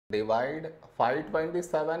Divide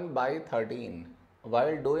 527 by 13.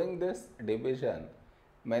 While doing this division,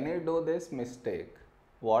 many do this mistake.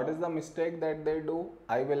 What is the mistake that they do?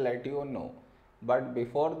 I will let you know. But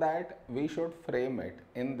before that, we should frame it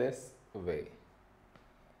in this way.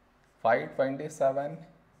 527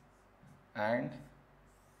 and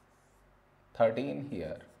 13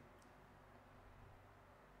 here.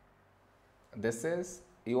 This is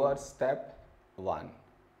your step 1.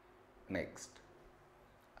 Next.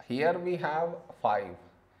 Here we have 5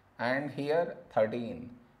 and here 13.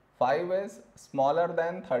 5 is smaller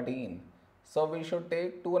than 13. So we should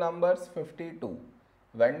take two numbers 52.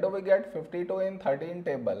 When do we get 52 in 13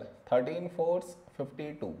 table? 13 fours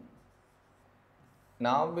 52.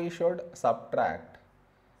 Now we should subtract.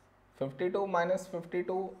 52 minus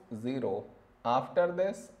 52, 0. After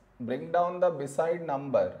this, bring down the beside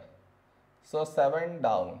number. So 7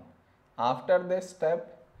 down. After this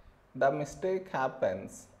step, the mistake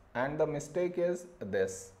happens, and the mistake is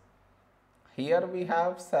this. Here we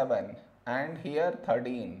have 7 and here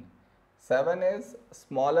 13. 7 is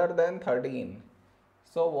smaller than 13.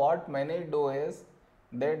 So what many do is,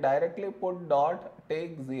 they directly put dot,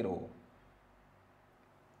 take 0,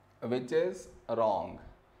 which is wrong.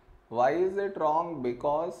 Why is it wrong?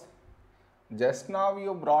 Because just now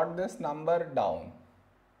you brought this number down,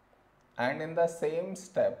 and in the same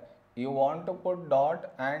step you want to put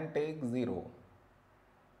dot and take 0,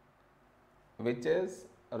 which is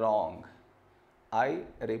wrong. I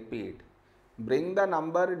repeat, bring the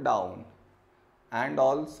number down and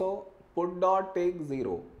also put dot, take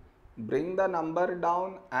 0. Bring the number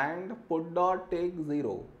down and put dot, take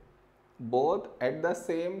 0. Both at the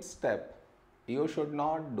same step you should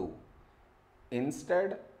not do.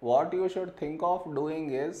 Instead, what you should think of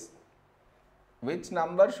doing is, which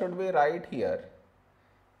number should we write here?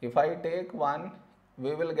 If I take 1,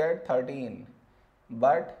 we will get 13.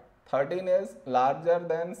 But 13 is larger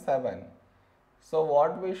than 7. So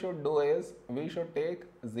what we should do is, we should take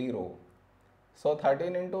 0. So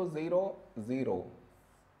 13 into 0, 0.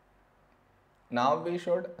 Now we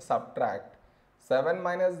should subtract. 7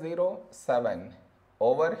 minus 0, 7.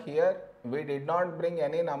 Over here, we did not bring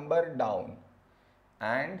any number down.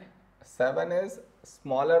 And 7 is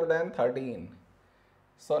smaller than 13.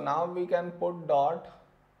 So now we can put dot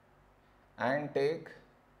and take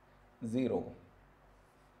 0.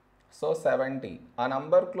 So 70. A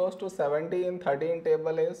number close to 70 in 13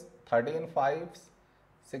 table is 13 5s,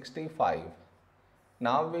 65.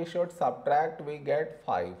 Now we should subtract, we get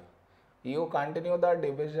 5. You continue the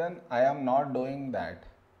division, I am not doing that.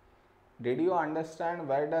 Did you understand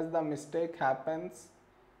where does the mistake happens?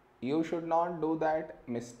 You should not do that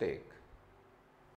mistake.